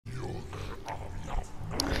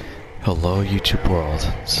Hello YouTube world,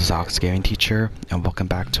 this is Alex Gaming Teacher, and welcome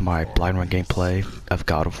back to my blind run gameplay of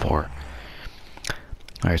God of War.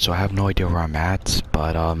 Alright, so I have no idea where I'm at,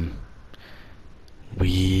 but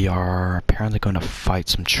we are apparently going to fight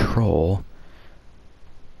some troll.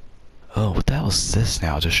 Oh, what the hell is this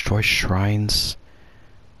now? Destroy shrines?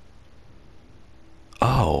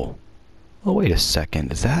 Oh. Oh, wait a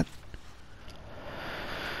second, is that?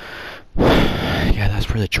 Yeah, that's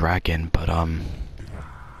for the dragon, but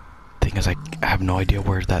thing is, I have no idea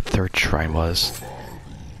where that third shrine was.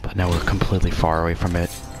 But now we're completely far away from it.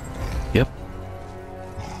 Yep.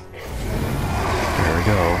 There we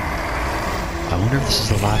go. I wonder if this is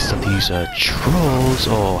the last of these trolls.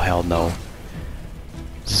 Oh, hell no.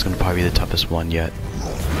 This is gonna probably be the toughest one yet.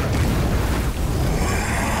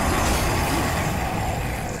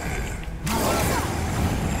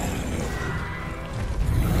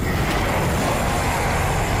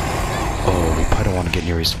 Oh, we probably don't want to get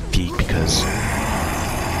near his feet because...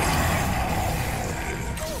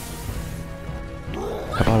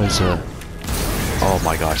 How about his, oh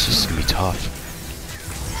my gosh, this is gonna be tough.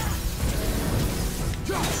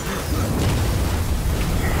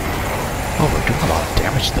 Oh, we're doing a lot of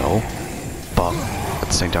damage though. But at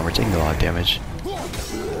the same time, we're taking a lot of damage.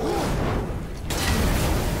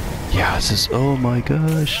 Yeah, this is, oh my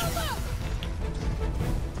gosh.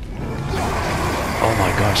 Oh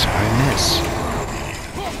my gosh, I miss.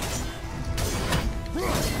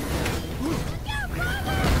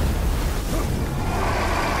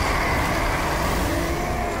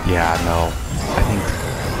 Yeah, no. I think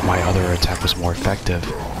my other attack was more effective.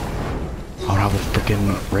 I don't have a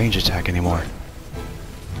freaking range attack anymore.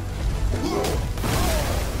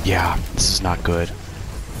 Yeah, this is not good.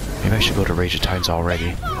 Maybe I should go to Rage of Titans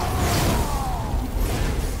already.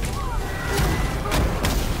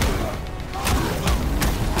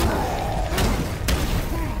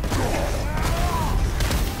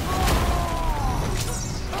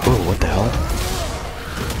 Oh, what the hell?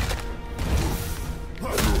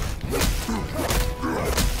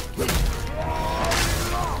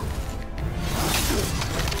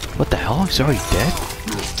 What the hell? He's already dead?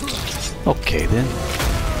 Okay then.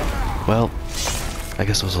 Well, I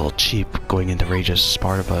guess it was a little cheap going into Rage of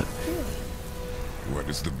Sparta, but... What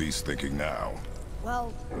is the beast thinking now?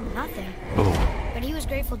 Well, nothing. Oh. But he was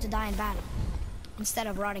grateful to die in battle, instead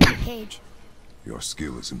of rotting in a cage. Your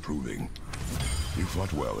skill is improving. You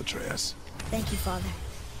fought well, Atreus. Thank you, Father.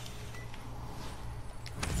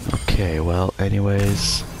 Okay, well,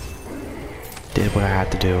 anyways... Did what I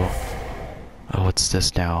had to do. Oh, what's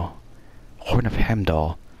this now? Horn of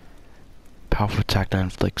Heimdall. Powerful attack that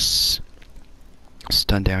inflicts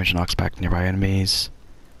stun damage and knocks back nearby enemies.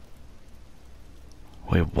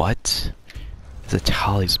 Wait, what? The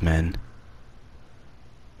talisman.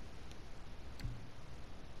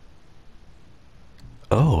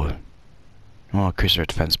 Oh. Well, increase our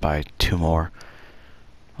defense by 2 more.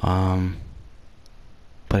 But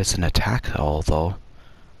it's an attack although.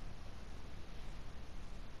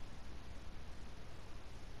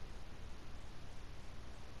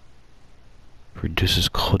 Reduces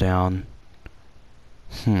cooldown.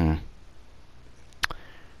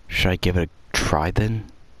 Should I give it a try then?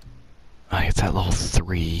 It's at level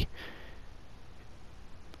 3.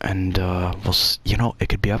 And, well, you know, it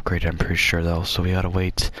could be upgraded, I'm pretty sure, though, so we gotta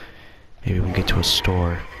wait. Maybe we can get to a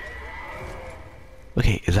store.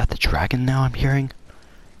 Okay, is that the dragon now I'm hearing?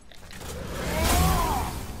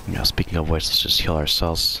 Yeah, speaking of which, let's just heal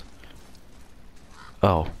ourselves.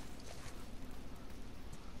 Oh.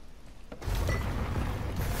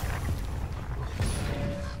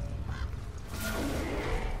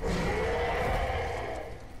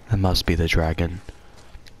 That must be the dragon.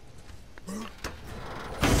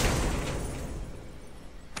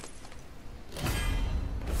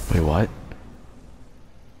 Wait, what?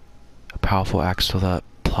 A powerful axe so that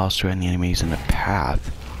plows through any enemies in the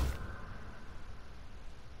path.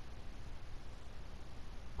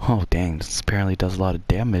 Oh dang, this apparently does a lot of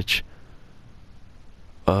damage.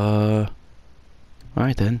 Alright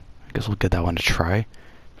then. I guess we'll give that one a try.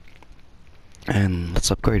 And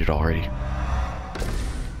let's upgrade it already.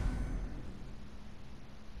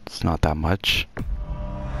 It's not that much.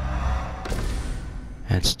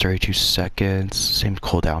 And it's 32 seconds. Same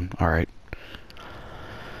cooldown. Alright.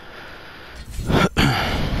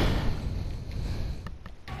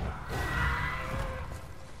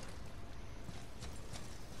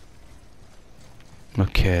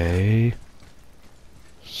 Okay.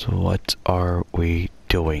 So what are we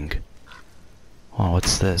doing? Oh,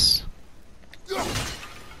 what's this?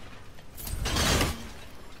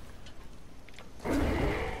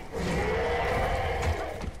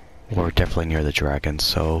 We're definitely near the dragon,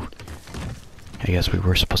 so I guess we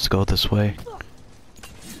were supposed to go this way.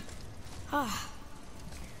 Ah,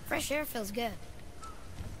 fresh air feels good.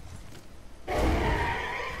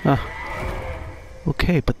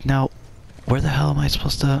 Okay, but now, where the hell am I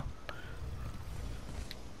supposed to...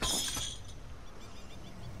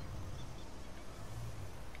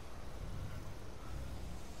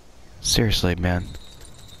 Seriously, man.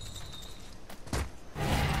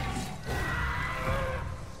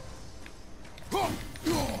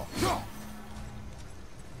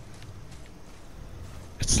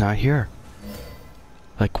 It's not here.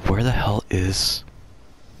 Like, where the hell is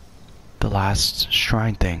the last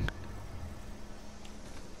shrine thing?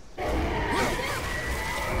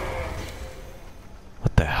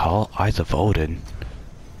 What the hell? Eyes of Odin.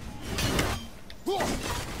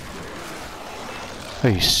 Are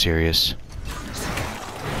you serious?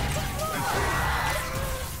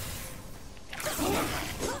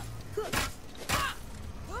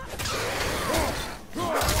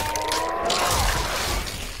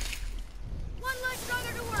 One less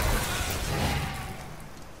stronger to work.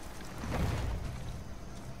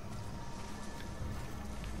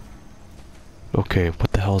 Okay,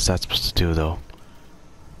 what the hell is that supposed to do, though?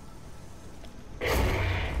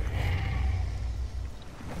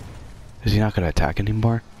 Is he not gonna attack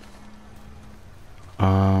anymore?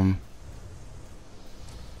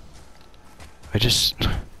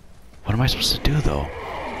 What am I supposed to do, though?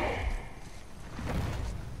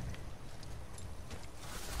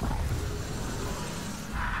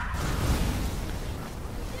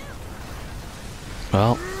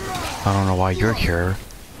 Well, I don't know why you're here.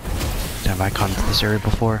 Have I gone to this area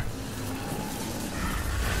before?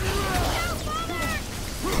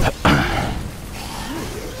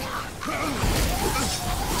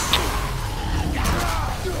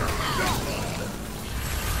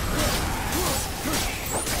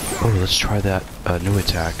 Oh, let's try that new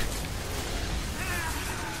attack.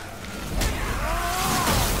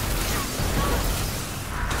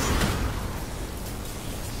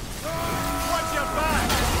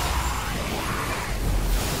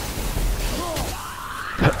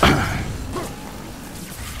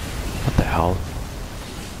 What the hell?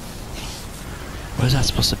 What is that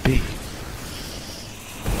supposed to be?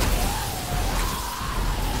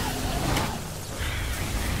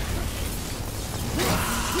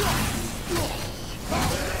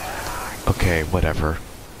 Okay, whatever.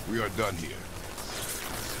 We are done here.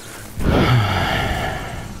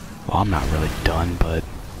 Well, I'm not really done, but...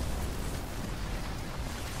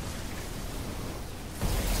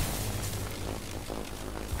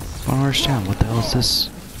 I don't understand. What the hell is this?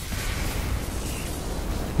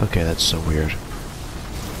 Okay, that's so weird.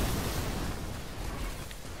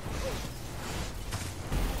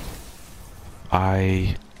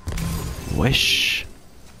 I wish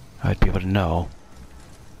I'd be able to know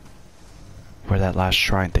where that last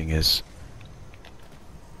shrine thing is.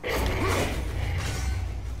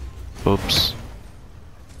 Oops.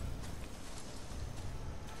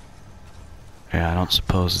 Yeah, I don't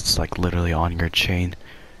suppose it's like literally on your chain.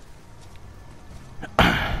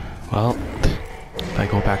 Well, if I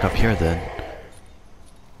go back up here then.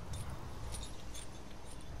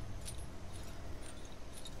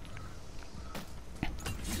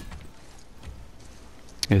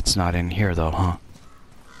 It's not in here though, huh?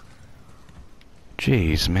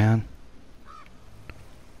 Jeez, man.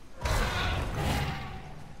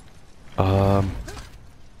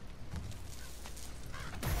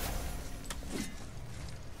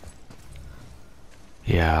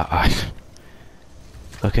 Yeah,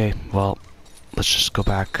 okay, well, let's just go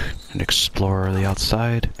back and explore the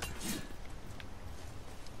outside.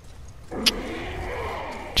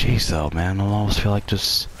 Jeez, though, man, I almost feel like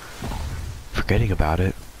just forgetting about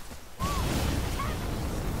it.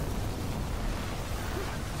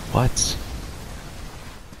 What?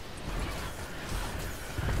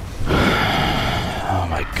 Oh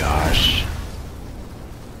my gosh.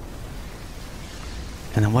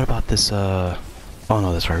 And then what about this, oh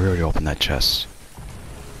no, that's right, we already opened that chest.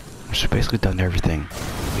 We've basically done everything,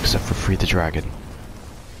 except for free the dragon.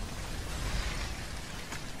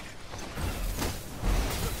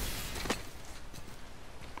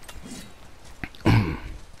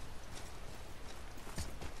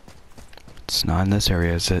 It's not in this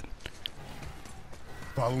area, is it?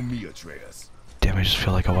 Follow me, Atreus. Damn, I just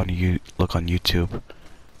feel like I want to look on YouTube.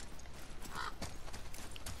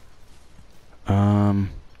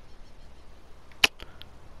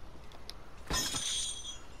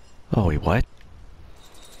 Oh, wait, what?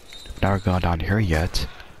 I've never gone down here yet.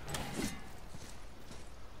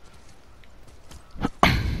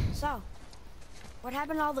 So, what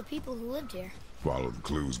happened to all the people who lived here? Follow the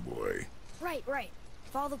clues, boy. Right.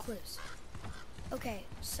 Follow the clues. Okay,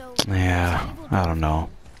 so Yeah, there's an evil I don't know.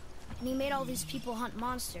 and he made all these people hunt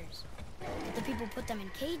monsters. But the people put them in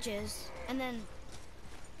cages, and then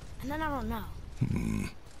I don't know.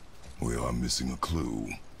 We are missing a clue.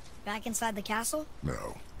 Back inside the castle?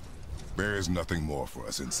 No. There is nothing more for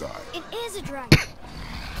us inside. It is a dragon. Is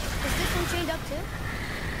this one chained up too?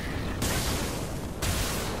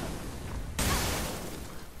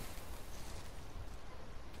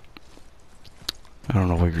 I don't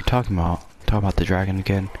know what you're talking about. Talking about the dragon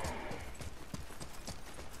again.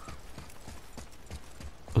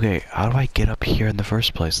 Okay, how do I get up here in the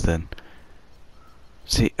first place then?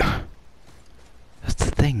 See, that's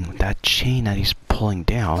the thing. That chain that he's pulling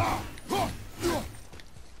down.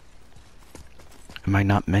 Am I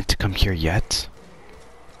not meant to come here yet?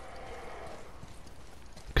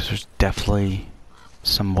 Because there's definitely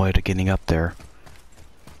some way to getting up there.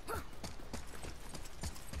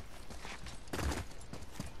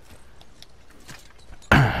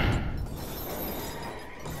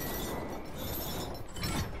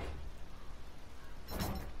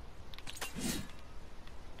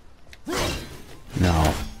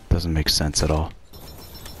 No, doesn't make sense at all.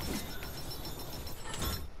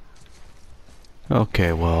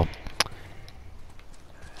 Okay, well,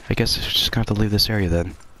 I guess I'm just gonna have to leave this area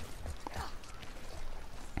then.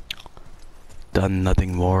 Done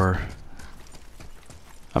nothing more.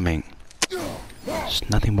 I mean, there's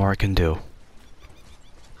nothing more I can do.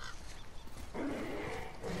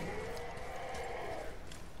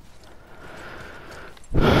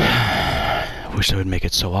 Wish I would make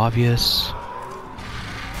it so obvious.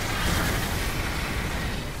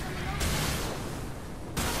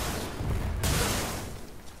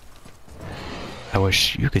 I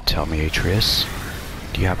wish you could tell me, Atreus.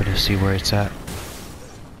 Do you happen to see where it's at?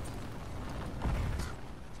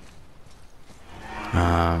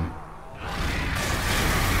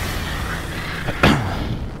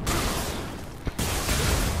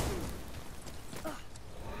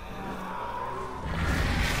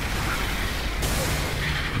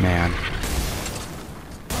 Man.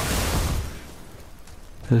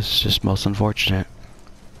 This is just most unfortunate.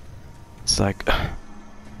 It's like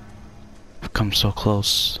I've come so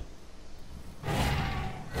close.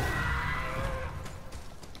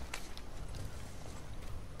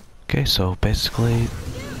 Okay, so basically,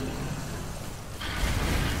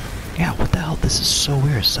 yeah, what the hell? This is so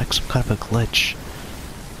weird. It's like some kind of a glitch.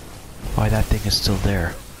 Why that thing is still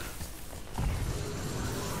there.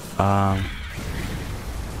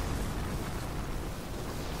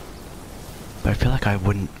 But I feel like I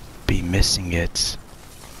wouldn't be missing it.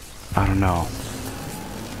 I don't know.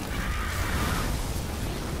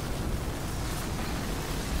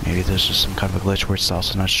 Maybe there's just some kind of a glitch where it's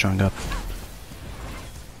also not showing up.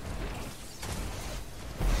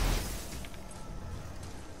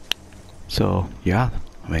 So, yeah,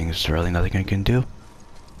 I mean, there's really nothing I can do.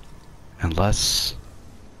 Unless...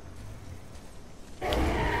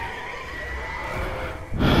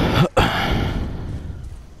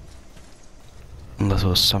 Unless it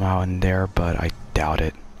was somehow in there, but I doubt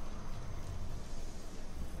it.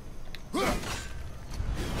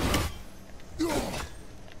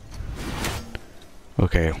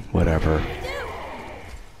 Okay, whatever.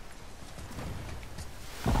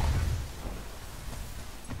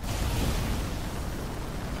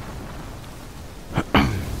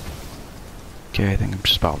 Okay, I think I'm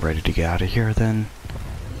just about ready to get out of here then.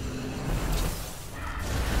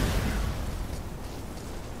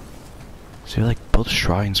 So like both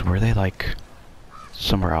shrines, were they like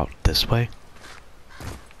somewhere out this way?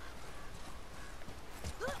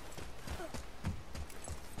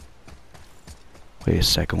 Wait a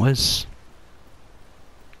second,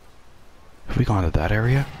 have we gone to that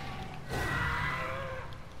area?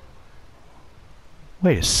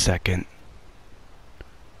 Wait a second.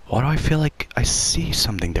 Why do I feel like I see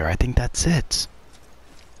something there? I think that's it.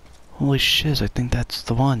 Holy shiz, I think that's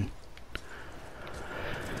the one.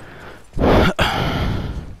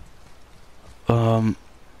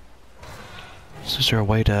 Is there a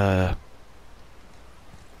way to...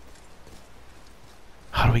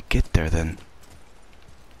 How do we get there then?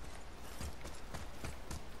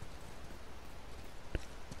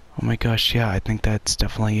 Oh my gosh, yeah, I think that's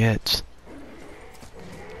definitely it.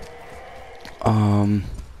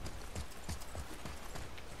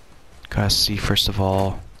 Gotta see first of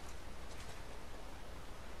all.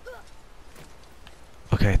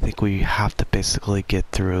 Okay, I think we have to basically get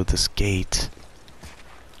through this gate.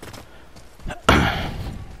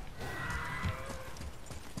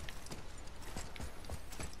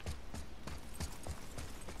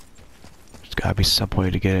 There's gotta be some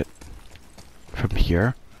way to get it from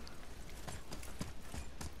here.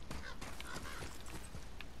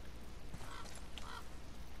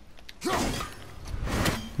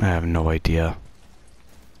 I have no idea.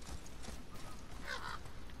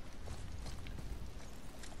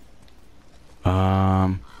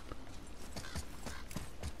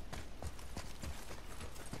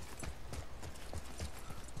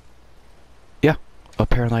 Yeah,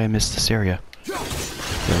 apparently I missed this area.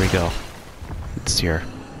 There we go. It's here.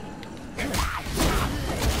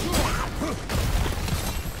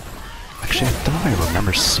 Actually, I thought I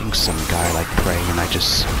remember seeing some guy like praying and I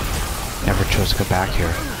just never chose to go back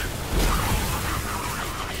here.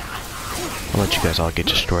 I'll let you guys all get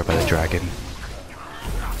destroyed by the dragon.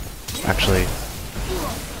 Actually,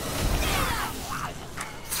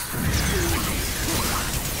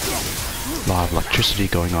 a lot of electricity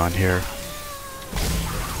going on here.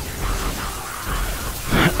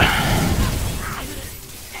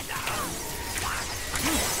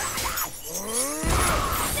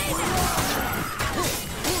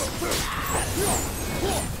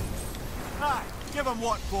 Give him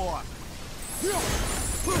what for?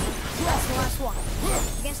 That's the last one.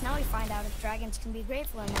 I guess now we find out if dragons can be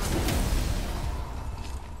grateful or not.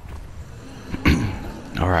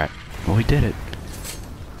 Alright, well we did it.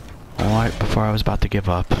 Alright, before I was about to give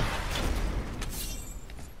up.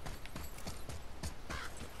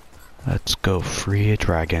 Let's go free a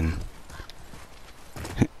dragon.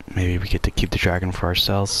 Maybe we get to keep the dragon for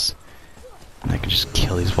ourselves. And I can just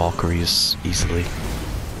kill these Valkyries easily.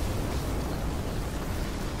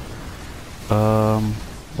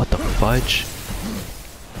 What the fudge?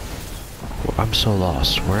 I'm so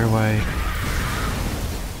lost. Where do I...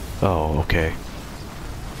 Oh, okay.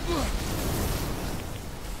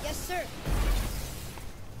 Yes, sir.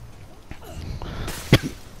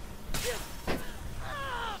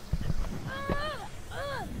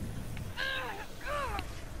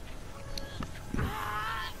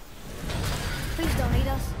 Please don't eat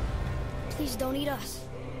us. Please don't eat us.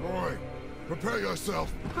 Roy, prepare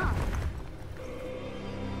yourself. Huh.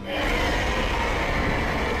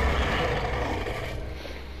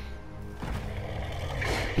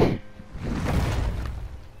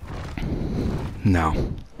 No.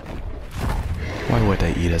 Why would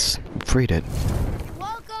they eat us? Freed it.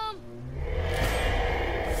 Welcome.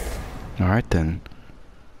 Alright then.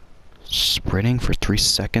 Sprinting for 3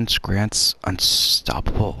 seconds grants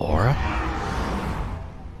unstoppable aura?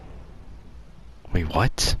 Wait,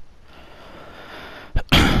 what?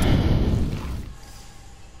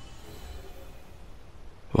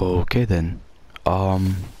 Okay then. Oh,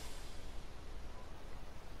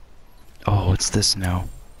 what's this now?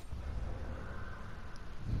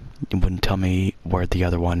 You wouldn't tell me where the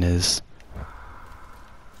other one is.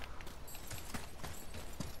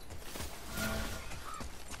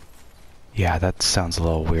 Yeah, that sounds a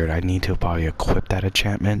little weird. I need to probably equip that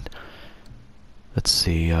enchantment. Let's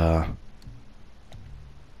see, it's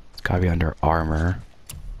gotta be under armor.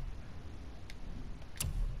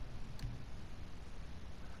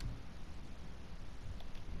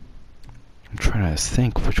 I'm trying to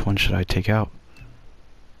think, which one should I take out?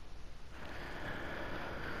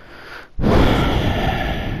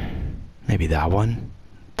 Maybe that one?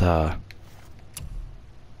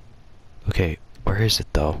 Okay, where is it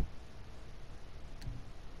though?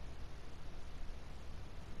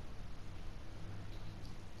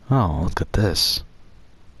 Oh, look at this.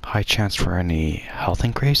 High chance for any health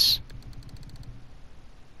increase?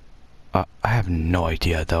 I have no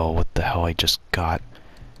idea though what the hell I just got.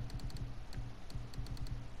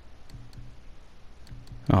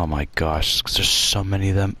 Oh my gosh, there's so many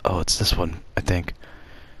of them. Oh, it's this one, I think.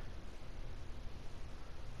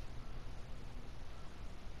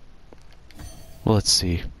 Well, let's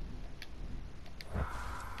see.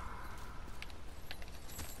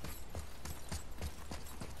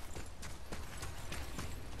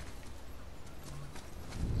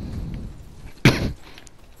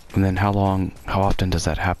 And then how often does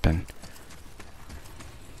that happen?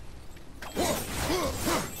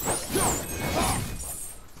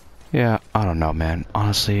 Yeah, I don't know, man.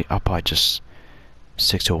 Honestly, I'll probably just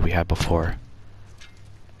stick to what we had before.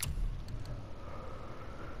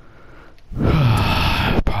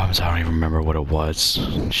 Problems, I don't even remember what it was.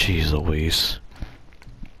 Jeez Louise.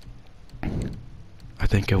 I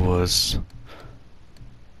think it was...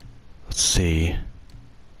 Let's see.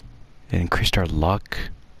 It increased our luck.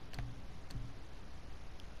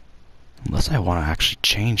 Unless I want to actually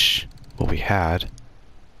change what we had.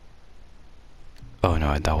 Oh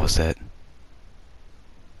no, that was it.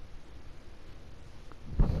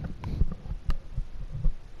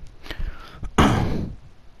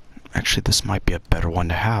 Actually, this might be a better one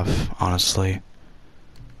to have, honestly.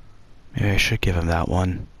 Maybe I should give him that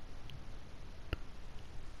one.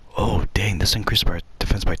 Oh, dang, this increased our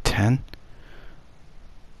defense by 10?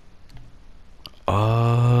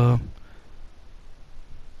 Uh...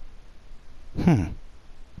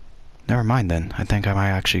 Never mind then. I think I might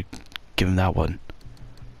actually give him that one.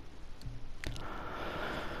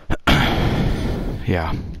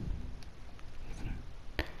 Yeah.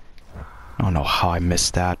 I don't know how I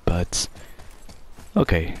missed that, but...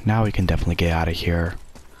 Okay, now we can definitely get out of here.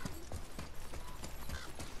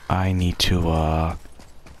 I need to, I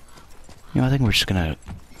think we're just gonna...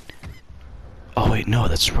 Oh wait, no,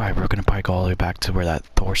 that's right. We're gonna probably go all the way back to where that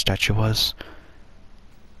Thor statue was.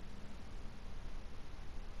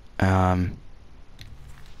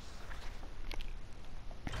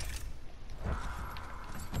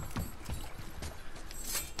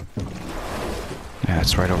 Yeah,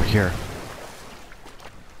 it's right over here.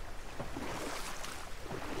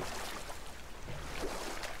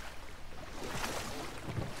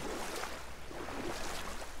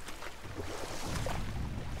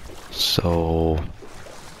 So,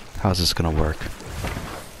 how's this gonna work?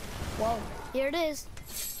 Well, here it is.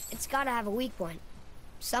 It's gotta have a weak point.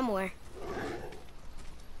 Somewhere.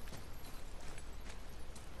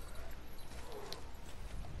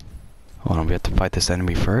 Hold on, we have to fight this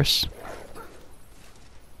enemy first.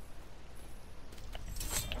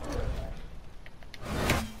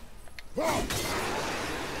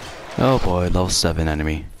 Oh boy, level 7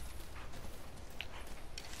 enemy.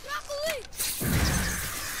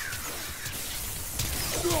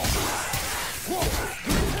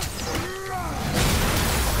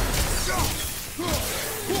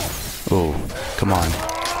 Oh, come on.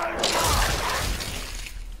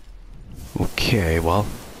 Okay, well.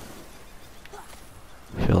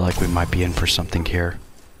 I feel like we might be in for something here.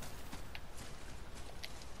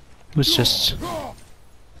 It was just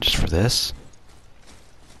for this?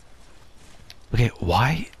 Okay,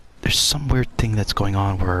 why? There's some weird thing that's going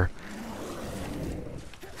on where...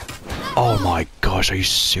 Oh my gosh, are you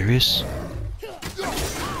serious?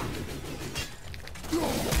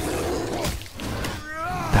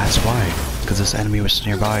 That's why, because this enemy was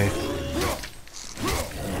nearby.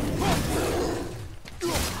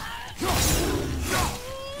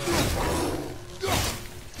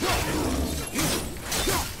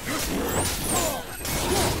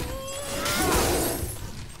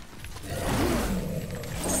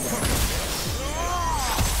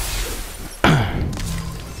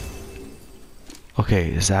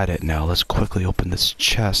 Okay, is that it now? Let's quickly open this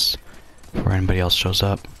chest before anybody else shows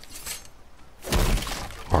up.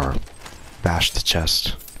 Or bash the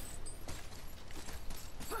chest.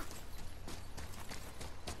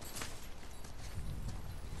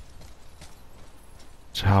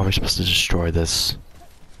 So how are we supposed to destroy this?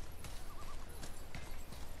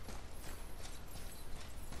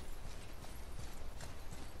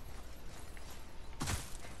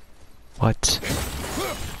 What?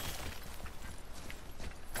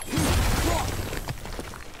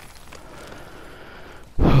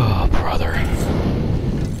 Oh, brother.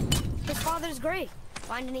 His father's great.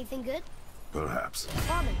 Find anything good? Perhaps.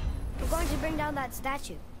 Father, we're going to bring down that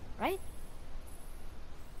statue, right?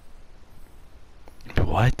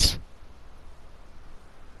 What?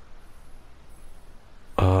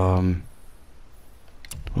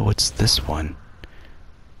 What's this one?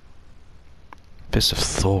 Fist of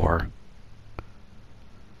Thor.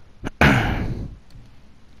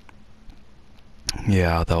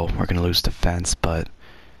 Yeah, though we're gonna lose defense, but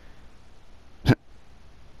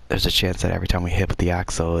there's a chance that every time we hit with the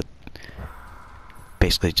axle, it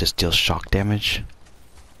basically just deals shock damage.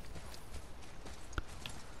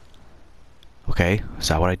 Okay, is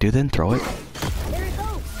that what I do then? Throw it? There it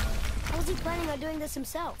goes. How was he planning on doing this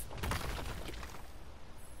himself?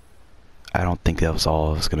 I don't think that was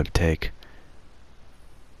all it was gonna take.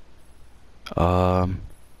 Oh.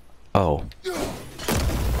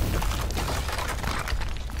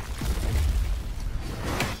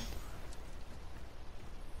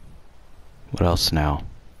 What else now?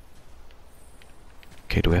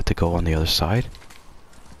 Okay, do we have to go on the other side?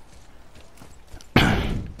 He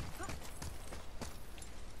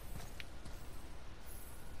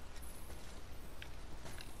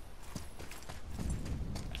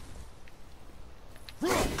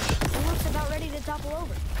looks about ready to topple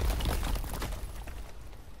over.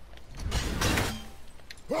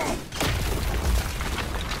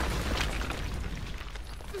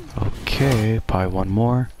 Okay, probably one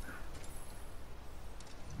more.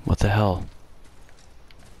 What the hell?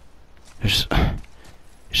 Is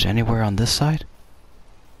anywhere on this side?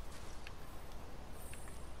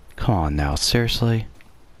 Come on now, seriously?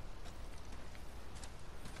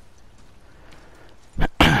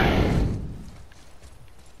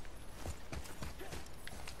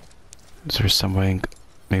 Is there some way,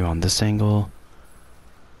 maybe on this angle?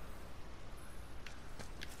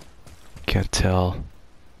 detail.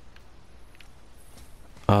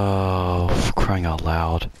 Oh, for crying out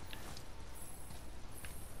loud.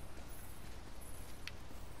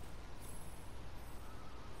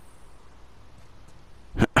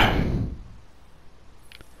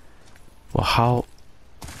 Well, how?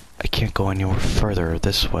 I can't go anywhere further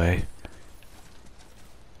this way.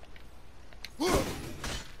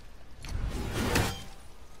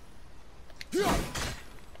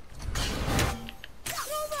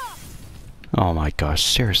 Oh my gosh,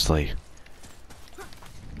 seriously.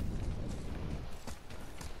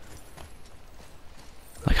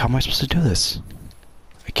 Like, how am I supposed to do this?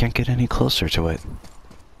 I can't get any closer to it.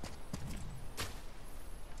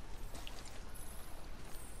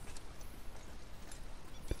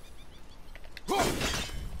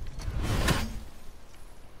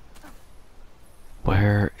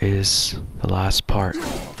 Where is the last part?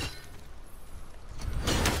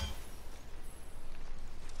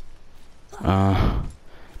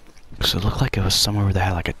 Because it looked like it was somewhere where they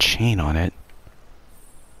had like a chain on it.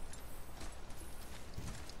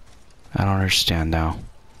 I don't understand now.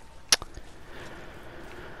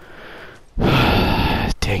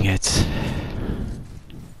 Dang it.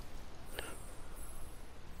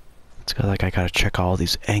 It's like I gotta check all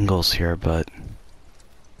these angles here, but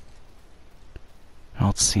I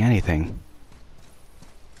don't see anything.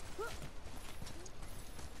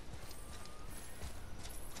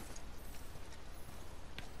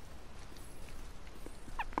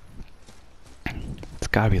 It's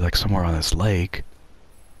gotta be like somewhere on this lake.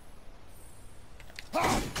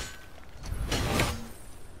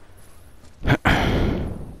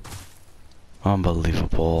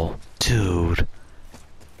 Unbelievable. Dude.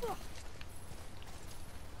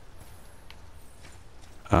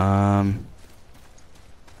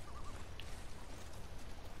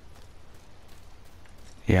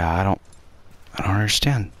 Yeah, I don't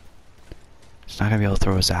understand. He's not gonna be able to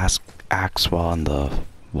throw his axe while in the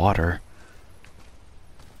water.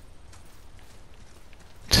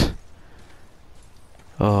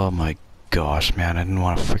 Oh my gosh, man, I didn't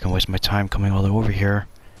want to freaking waste my time coming all the way over here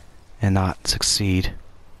and not succeed.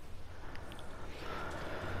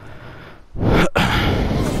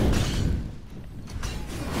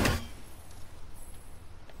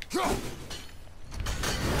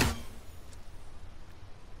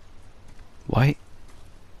 Why?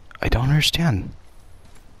 I don't understand.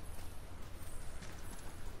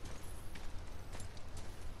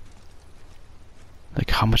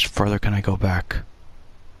 Like, how much further can I go back?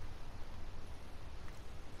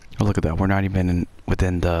 Oh, look at that. We're not even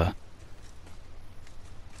within the...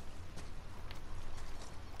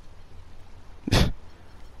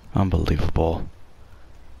 Unbelievable.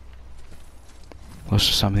 Was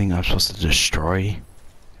there something I'm supposed to destroy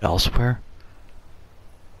elsewhere?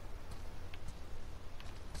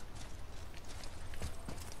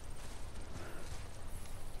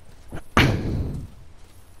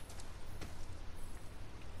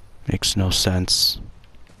 Makes no sense.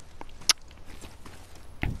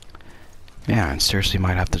 Yeah, and seriously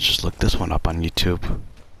might have to just look this one up on YouTube.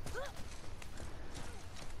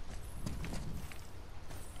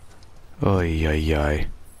 Oy, oy, oy.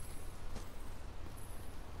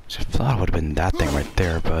 I thought it would have been that thing right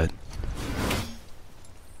there, but...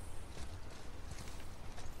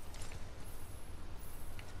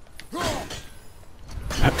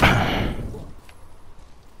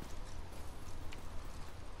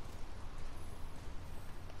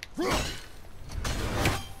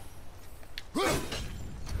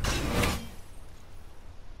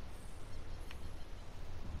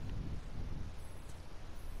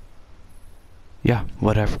 Yeah,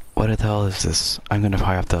 whatever. What the hell is this? I'm gonna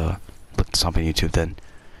probably have to look this up on YouTube then.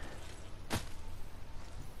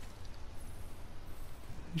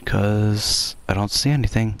 Because I don't see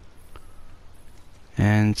anything.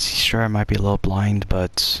 And sure, I might be a little blind,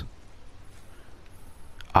 but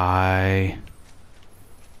I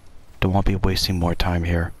don't want to be wasting more time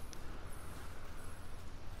here.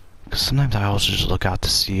 Because sometimes I also just look out to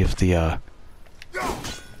see if the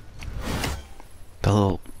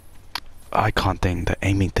little icon thing, the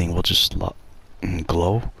aiming thing, will just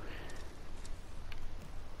glow.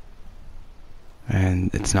 And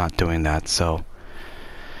it's not doing that, so...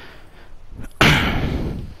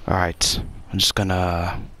 Alright, I'm just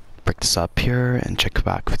gonna break this up here and check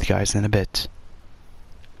back with you guys in a bit.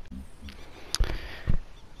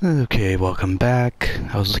 Okay, welcome back.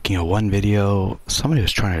 I was looking at one video. Somebody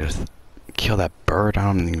was trying to kill that bird.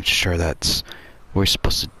 I'm not even sure that's what we're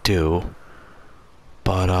supposed to do.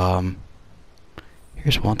 But,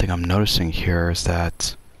 here's one thing I'm noticing here is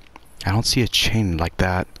that I don't see a chain like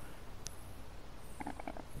that.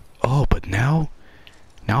 Oh, but now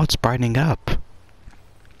Now it's brightening up.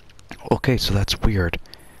 Okay, so that's weird.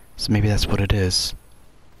 So maybe that's what it is.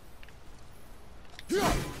 Take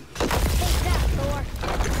that,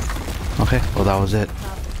 Thor. Okay, well that was it.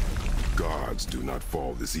 Gods do not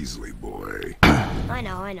fall this easily, boy. I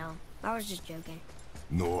know. I was just joking.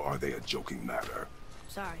 Nor are they a joking matter.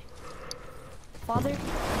 Sorry. Father,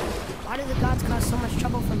 why do the gods cause so much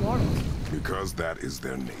trouble for mortals? Because that is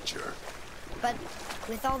their nature. But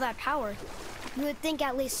with all that power, you would think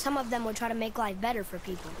at least some of them would try to make life better for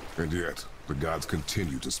people. And yet, the gods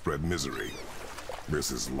continue to spread misery. This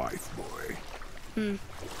is life, boy.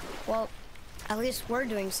 Well, at least we're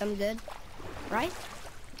doing some good, right?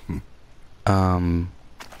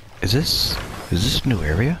 Is this a new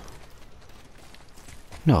area?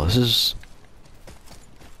 No, this is...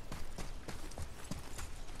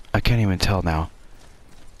 I can't even tell now.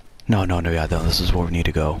 No, yeah, no, this is where we need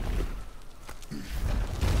to go.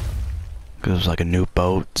 Cause there's like a new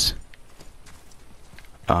boat.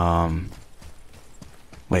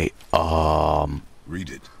 Wait, Read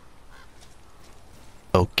it.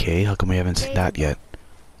 okay, how come we haven't seen that yet?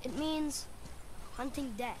 It means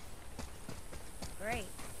hunting death. Great.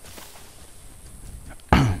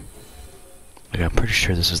 Okay, I'm pretty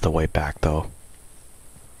sure this is the way back though.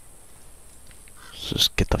 Let's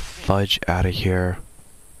just get the fudge out of here.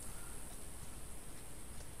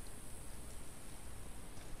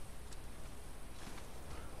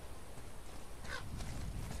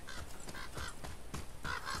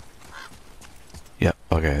 Yep,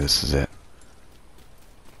 okay, this is it.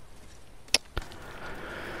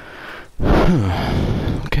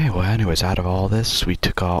 Okay, well anyways, out of all this, we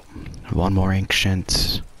took out one more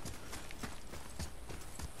ancient.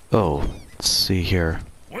 Oh, let's see here.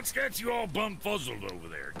 What's got you all bum-fuzzled over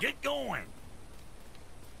there? Get going!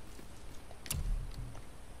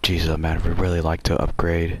 Jesus, man, we really like to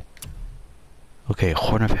upgrade. Okay,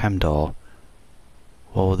 Horn of Heimdall.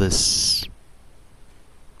 What will this...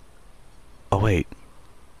 Oh, wait.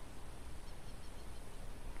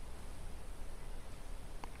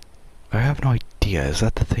 I have no idea. Is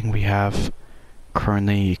that the thing we have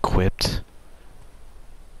currently equipped?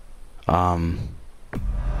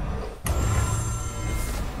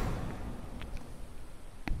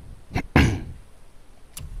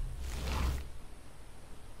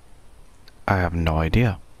 I have no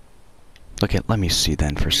idea. Okay, let me see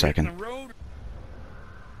then for a second.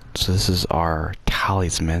 So this is our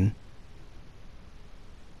talisman.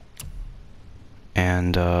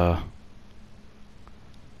 And,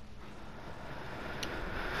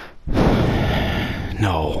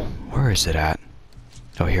 no. Where is it at?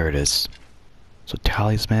 Oh, here it is. So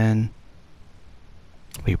talisman.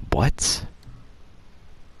 Wait, what?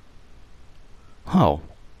 Oh.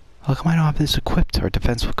 How come I don't have this equipped? Our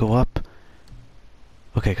defense will go up.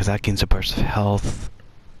 Okay, because that gains a burst of health.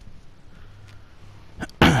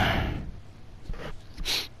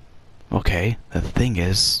 Okay, the thing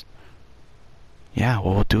is... Yeah,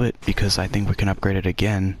 well, we'll do it, because I think we can upgrade it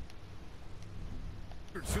again.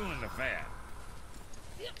 You're chewing the fat.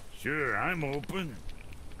 Sure, I'm open.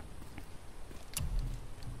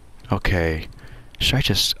 Okay. Should I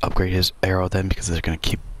just upgrade his arrow then, because they're gonna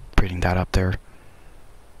keep breeding that up there?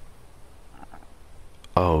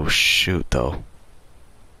 Oh, shoot, though.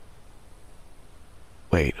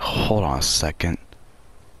 Wait, hold on a second.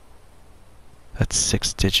 That's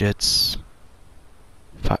 6 digits.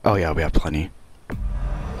 Oh yeah, we have plenty.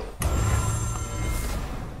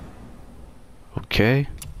 Okay.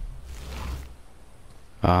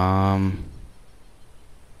 Oh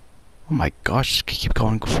my gosh, can keep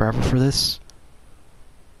going forever for this?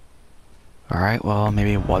 Alright, well,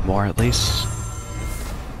 maybe one more at least.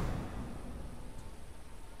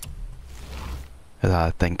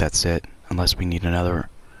 I think that's it. Unless we need another...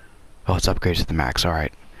 Oh, it's upgraded to the max.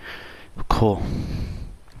 Alright. Cool.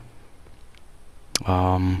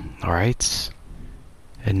 Alright.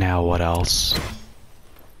 And now what else?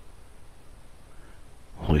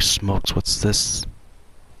 Holy smokes, what's this?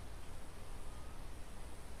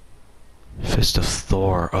 Fist of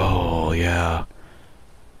Thor. Oh, yeah.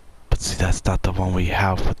 But see, that's not the one we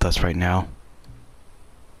have with us right now.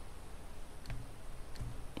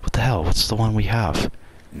 What the hell? What's the one we have?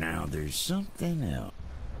 Now there's something else.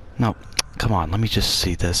 No, come on, let me just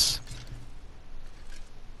see this.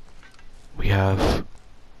 We have...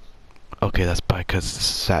 Okay, that's because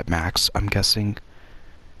this is at max, I'm guessing.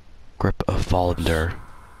 Grip of Volander.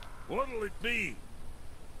 What'll it be?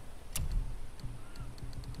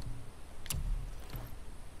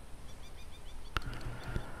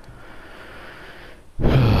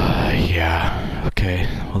 Yeah, okay,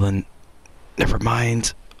 well then, never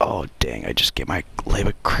mind. Oh dang, I just get my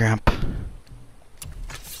labor cramp.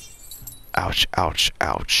 ouch, ouch,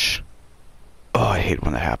 ouch. Oh, I hate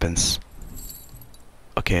when that happens.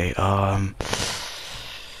 Okay,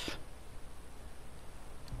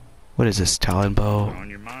 what is this, Talon bow? On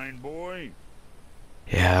your mind, boy?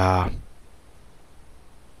 Yeah.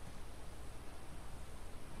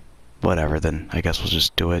 Whatever then, I guess we'll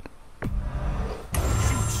just do it.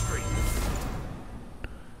 Shoot straight.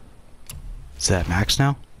 Is that max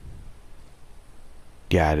now?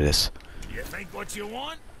 Yeah, it is. You think what you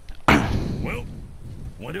want? Well,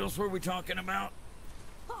 what else were we talking about?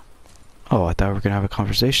 Oh, I thought we were gonna have a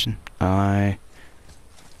conversation. I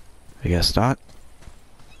guess not.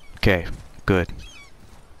 Okay, good.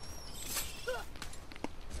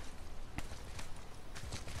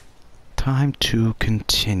 Time to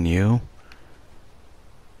continue.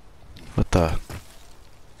 What the?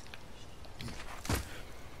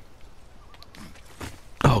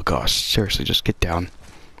 Oh gosh, seriously, just get down.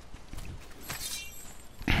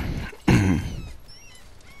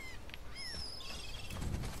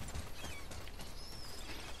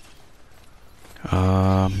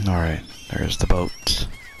 Alright, there's the boat.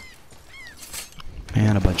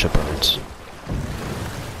 And a bunch of birds.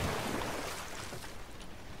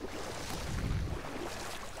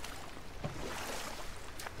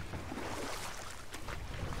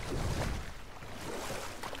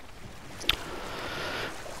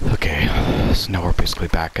 Okay, so now we're basically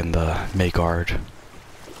back in the Maygarde.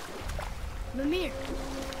 Mimir,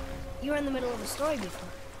 you were in the middle of a story before.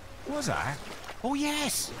 Was I? Oh,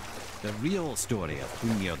 yes. The real story of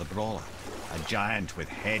Hrungnir the Brawler. A giant with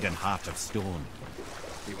head and heart of stone.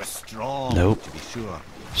 He was strong, Nope. to be sure.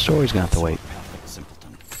 Story's gonna have to wait. Perfect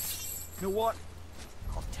simpleton. You know what?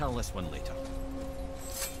 I'll tell this one later.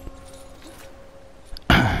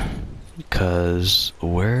 Because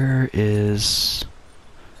where is...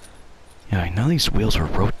 Yeah, I know these wheels are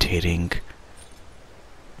rotating.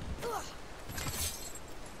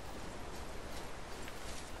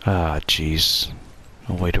 Ah, jeez.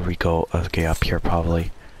 Oh, where do we go? Okay, up here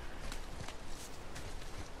probably.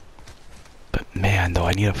 But man, though,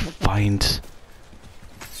 I need to find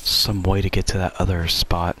some way to get to that other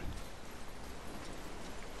spot.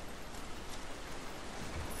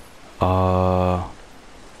 Are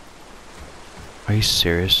you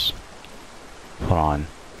serious? Hold on.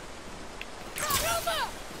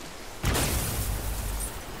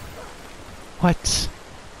 What?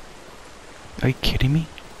 Are you kidding me?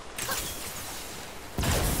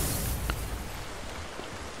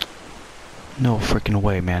 No freaking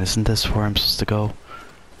way, man. Isn't this where I'm supposed to go?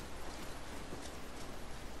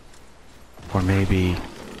 Or maybe...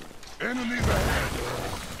 Enemies ahead!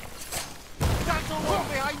 That's the one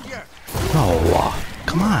behind you! Oh,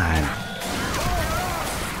 come on.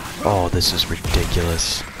 Oh, this is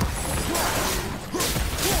ridiculous.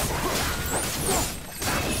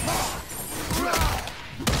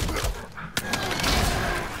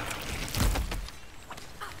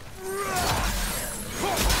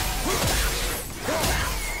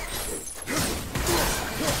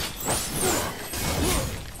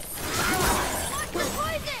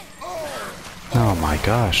 Oh my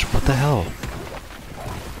gosh, what the hell?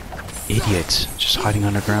 Idiots, just hiding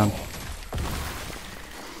underground.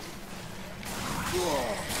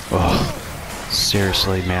 Oh,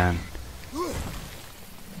 seriously, man.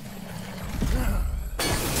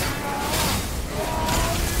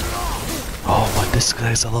 Oh, what? This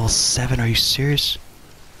guy's a level 7? Are you serious?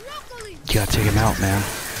 You gotta take him out, man.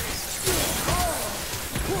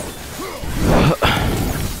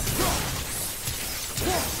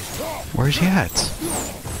 Where's he at?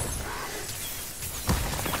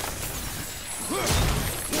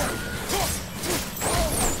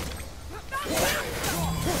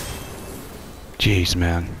 Jeez,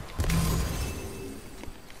 man.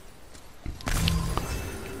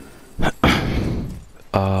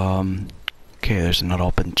 Okay, there's an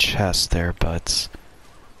unopened chest there, but...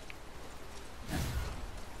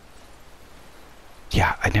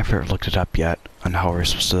 Yeah, I never looked it up yet on how we're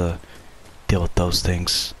supposed to deal with those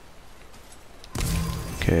things.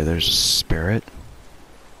 Okay, there's a spirit.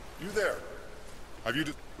 You there? Have you...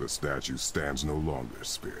 The statue stands no longer,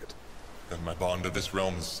 Spirit. Then my bond to this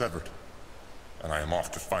realm is severed, and I am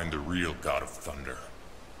off to find the real God of Thunder.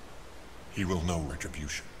 He will know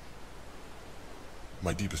retribution.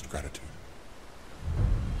 My deepest gratitude.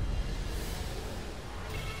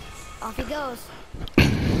 Off he goes.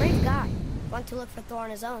 Brave guy. Want to look for Thor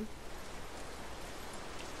on his own.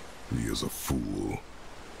 He is a fool.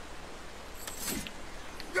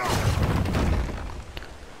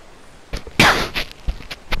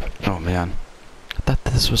 Oh man. I thought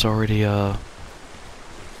this was already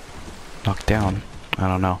knocked down. I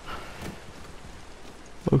don't know.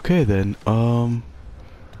 Okay then,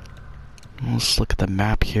 let's look at the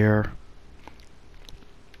map here.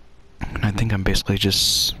 And I think I'm basically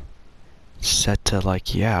just set to,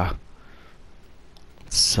 like, yeah.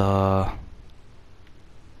 It's like,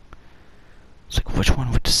 which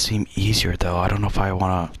one would seem easier though? I don't know if I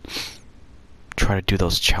wanna try to do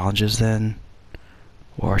those challenges then,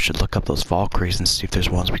 or I should look up those Valkyries and see if there's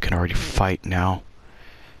ones we can already fight now.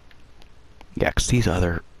 Yeah, 'cause these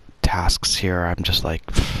other tasks here, I'm just like,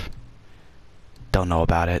 don't know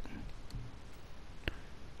about it.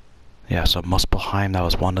 Yeah, so Muspelheim, that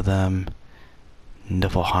was one of them.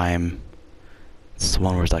 Niflheim, it's the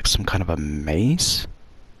one where it's like some kind of a maze?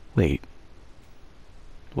 Wait,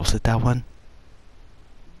 was it that one?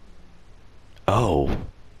 Oh.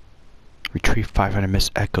 Retrieve 500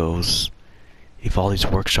 missed echoes. Evaldi's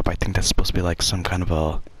workshop, I think that's supposed to be like some kind of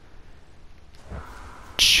a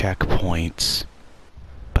checkpoint.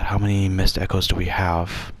 But how many missed echoes do we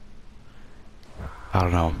have? I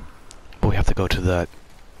don't know. But we have to go to the...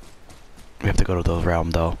 We have to go to the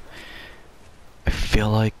realm though. I feel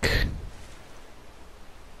like...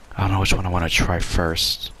 I don't know which one I want to try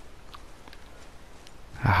first.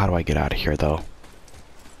 How do I get out of here though?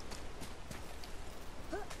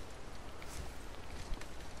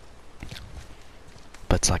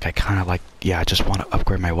 But it's like I kind of like... Yeah, I just want to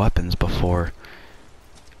upgrade my weapons before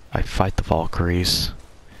I fight the Valkyries.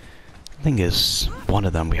 The thing is, one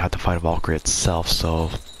of them we have to fight a Valkyrie itself,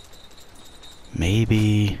 so...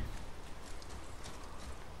 Maybe...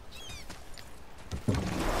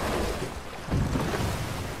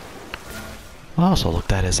 What I also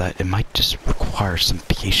looked at is that it might just require some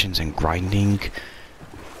patience and grinding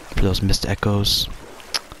for those missed echoes.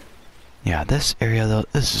 Yeah, this area though,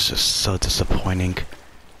 this is just so disappointing.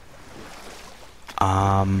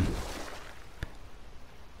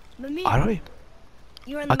 Mimir, I don't...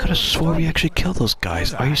 you're in the I could have middle of the swore we story. actually killed those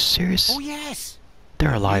guys. Are you serious? Oh yes.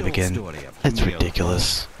 They're alive Real again. story of It's Hrungnir the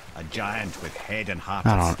ridiculous. Brawl, a giant with head and heart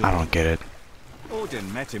I of don't stone. get it.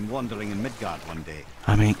 Odin met him wandering in Midgard one day.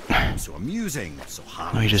 I mean, So amusing, so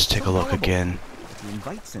harmless. let me just take so a look lovable. again. He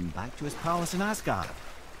invites him back to his palace in Asgard.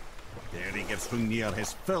 There he gives Hrungnir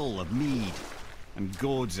his fill of mead, and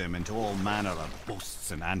goads him into all manner of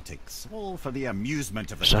boasts and antics, all for the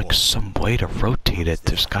amusement of the There's like court. some way to rotate it.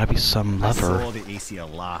 There's gotta be some I saw lever. the Aesir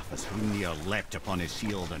laugh as Hrungnir leapt upon his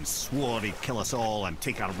shield and swore he'd kill us all and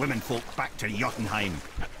take our womenfolk back to Jotunheim.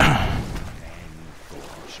 Then Thor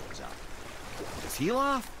shows up. Does he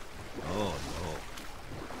laugh? Oh no.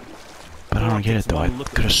 But I don't get it though. I One look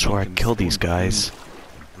at could have the swore I drunken killed these stone guys. and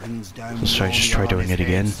brings down So should I just try Mjolnir on doing his it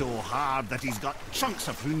again? head so hard that he's got chunks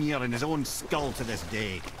of Hrungnir in his own skull to this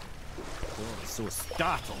day. Thor is so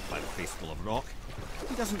startled by the face full of rock,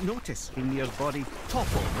 he doesn't notice Hrungnir's body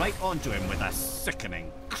topple right onto him with a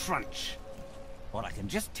sickening crunch. Or I can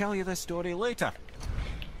just tell you this story later.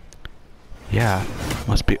 Yeah,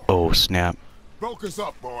 must be. Oh snap! Focus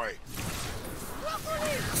up, boy.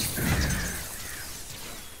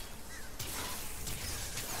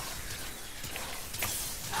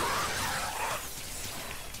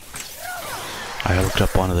 I looked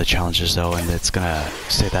up one of the challenges though, and it's gonna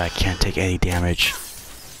say that I can't take any damage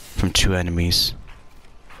from 2 enemies,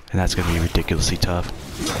 and that's gonna be ridiculously tough.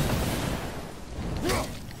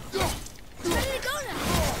 Ready to go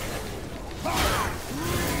now.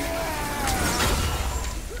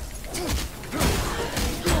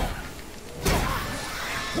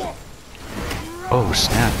 Oh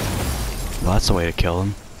snap! Well, that's the way to kill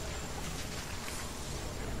him.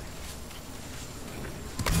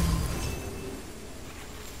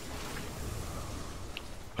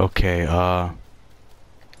 Okay, I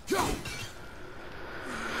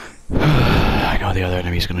know the other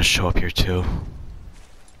enemy's gonna show up here too.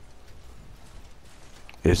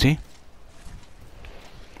 Is he?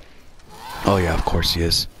 Oh yeah, of course he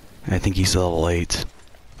is. I think he's level 8.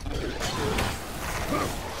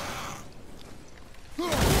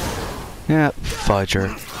 Yeah, fudger.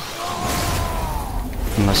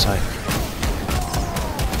 Unless I...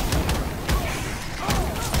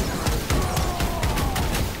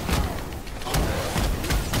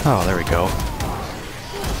 Oh, there we go.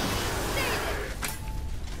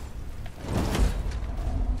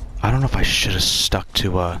 I don't know if I should have stuck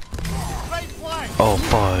to, Oh,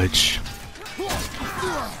 fudge.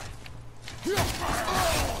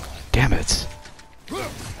 Damn it.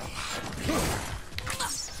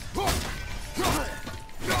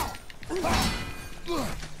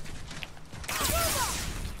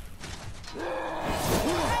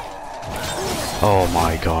 Oh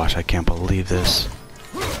my gosh, I can't believe this.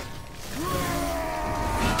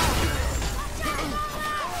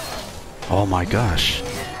 Oh my gosh.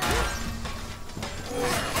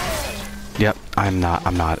 I'm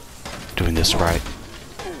not doing this right.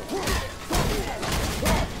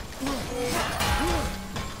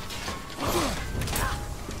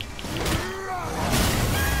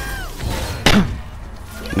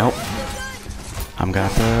 Nope. I'm gonna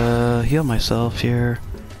have to heal myself here.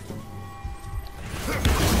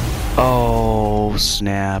 Oh,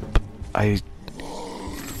 snap.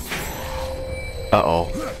 Uh-oh.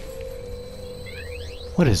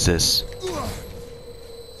 What is this?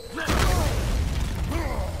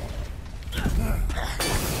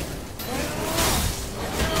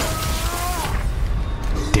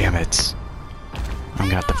 Damn it. I'm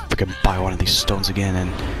gonna have to freaking buy one of these stones again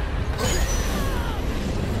and...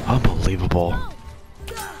 Unbelievable.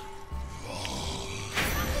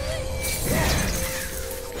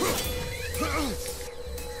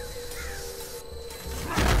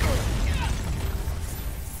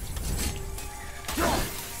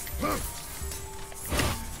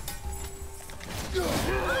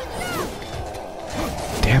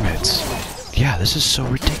 Damn it. Yeah, this is so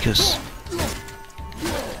ridiculous.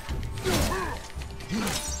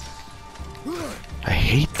 I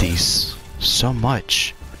hate these so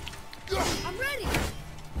much. I'm ready.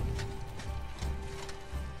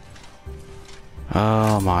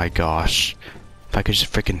 Oh my gosh. If I could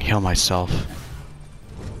just freaking heal myself.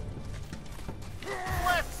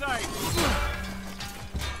 Left side.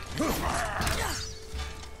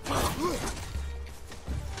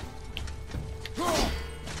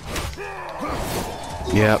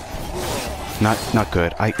 Yep. Not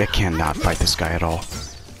good. I cannot fight this guy at all.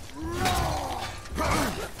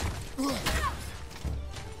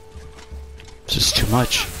 This is too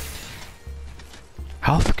much.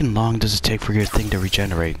 How freaking long does it take for your thing to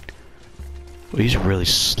regenerate? Well, he's really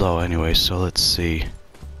slow anyway, so let's see.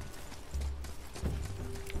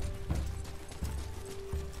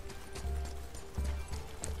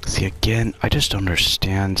 See, again, I just don't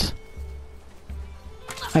understand.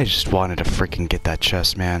 I just wanted to freaking get that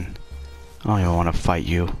chest, man. I don't even want to fight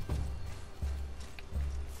you.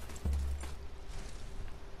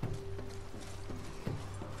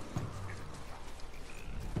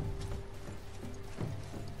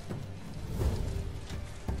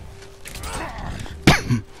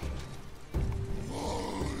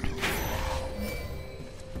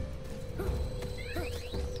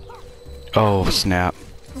 Oh, snap.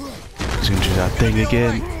 He's gonna do that thing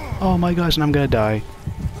again. Oh my gosh, and I'm gonna die.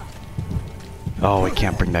 Oh, I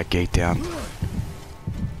can't bring that gate down.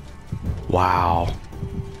 Wow.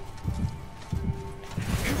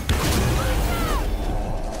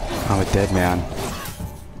 I'm a dead man.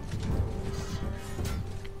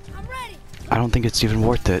 I'm ready. I don't think it's even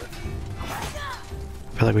worth it. I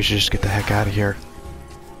feel like we should just get the heck out of here.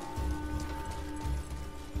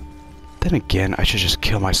 Then again, I should just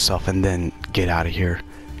kill myself and then get out of here.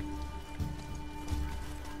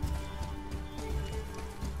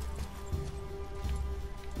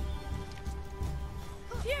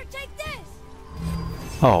 Here, take this.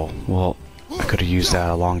 Oh, well, I could have used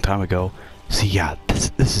that a long time ago. See, yeah,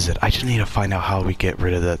 this is it. I just need to find out how we get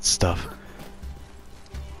rid of that stuff.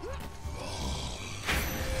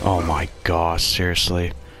 Oh my gosh,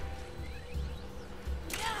 seriously.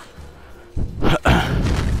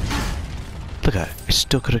 Look at it. I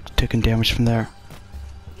still could have taken damage from there.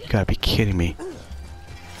 You gotta be kidding me.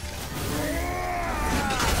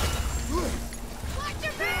 Watch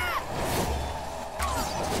your back.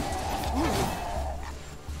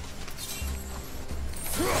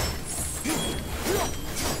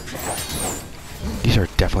 These are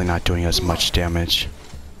definitely not doing as much damage.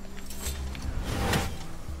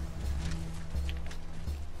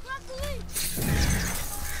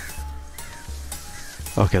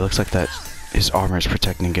 Okay, looks like that his armor is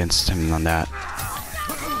protecting against him on that.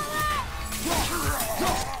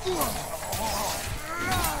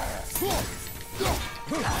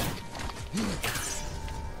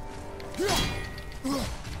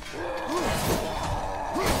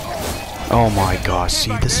 Oh my gosh,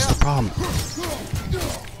 see, this is the problem.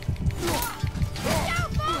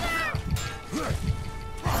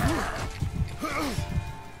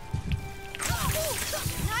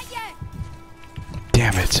 Not yet.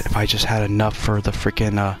 Damn it, if I just had enough for the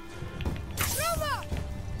freaking,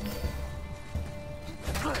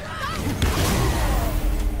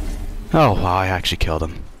 Oh, wow, I actually killed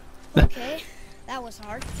him. Okay, that was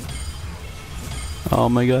hard. Oh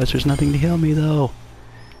my gosh, there's nothing to heal me though.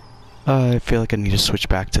 I feel like I need to switch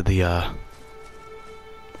back to the,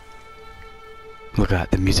 Look at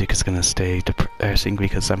that, the music is gonna stay depressing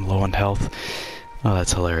because I'm low on health. Oh,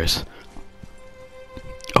 that's hilarious.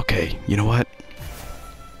 Okay, you know what?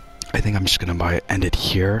 I think I'm just gonna end it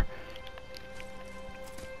here.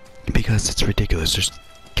 Because it's ridiculous. There's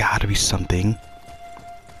gotta be something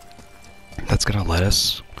that's gonna let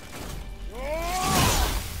us...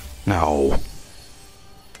 No.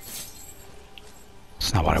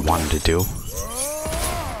 It's not what I wanted to do.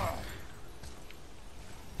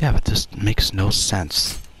 Yeah, but this makes no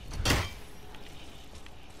sense.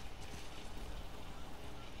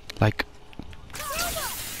 Like...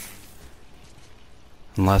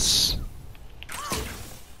 Unless...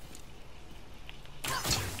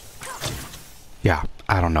 Yeah,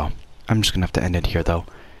 I don't know. I'm just gonna have to end it here, though.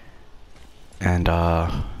 And,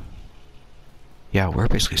 yeah, we're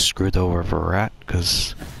basically screwed though wherever we're at,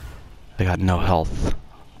 because I got no health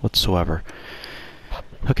whatsoever.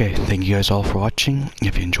 Okay, thank you guys all for watching.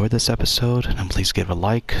 If you enjoyed this episode, then please give a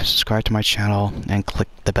like, subscribe to my channel, and click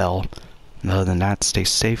the bell. And other than that, stay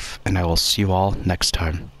safe, and I will see you all next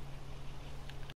time.